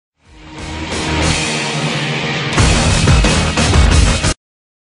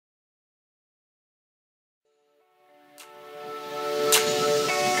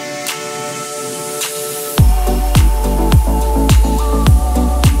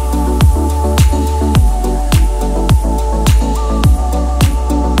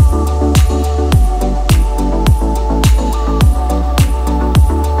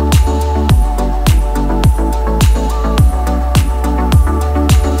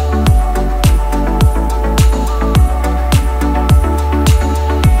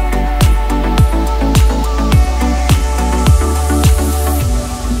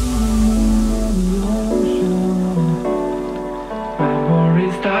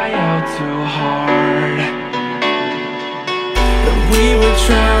too hard. But we were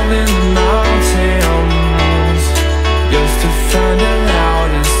traveling the mountains just to find the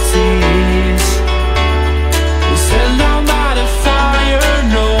loudest tease. We set down by the fire,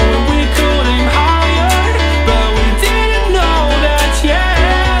 knowing we could aim higher, but we didn't know that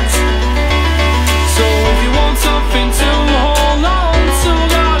yet. So if you want something to hold on to,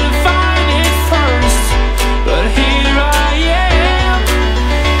 gotta find it first. But here I am,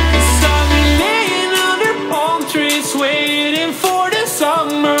 'cause I've been laying under palm trees, waiting for the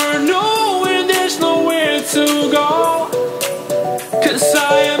summer, knowing there's nowhere to go. 'Cause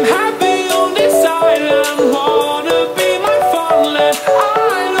I am happy on this island, wanna be my farmland.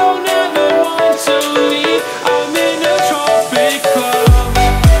 I don't ever want to leave, I'm in a tropic club.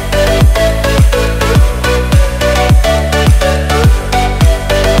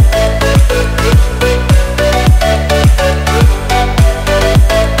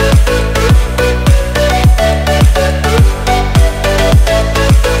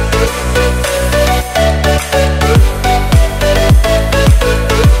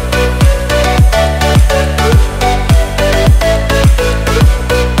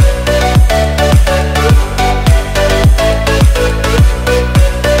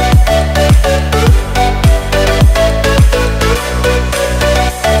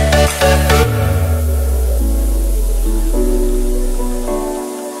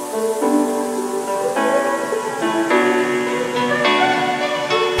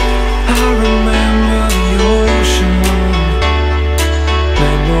 I remember the ocean,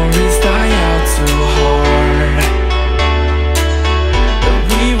 memories die out too hard. But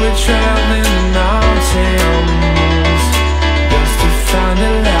we were traveling the mountains just to find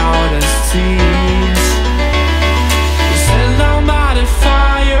the loudest tease. We sat down by the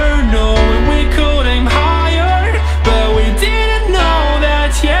fire, knowing we could aim higher, but we didn't know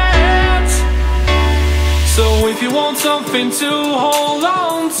that yet. So if you want something to hold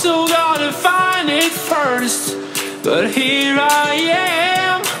on to, gotta find it first. But here I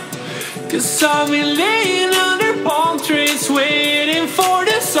am, 'cause I've been laying under palm trees, waiting for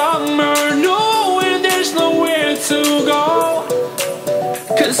the summer, knowing there's nowhere to go.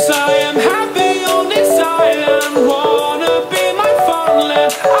 'Cause I am happy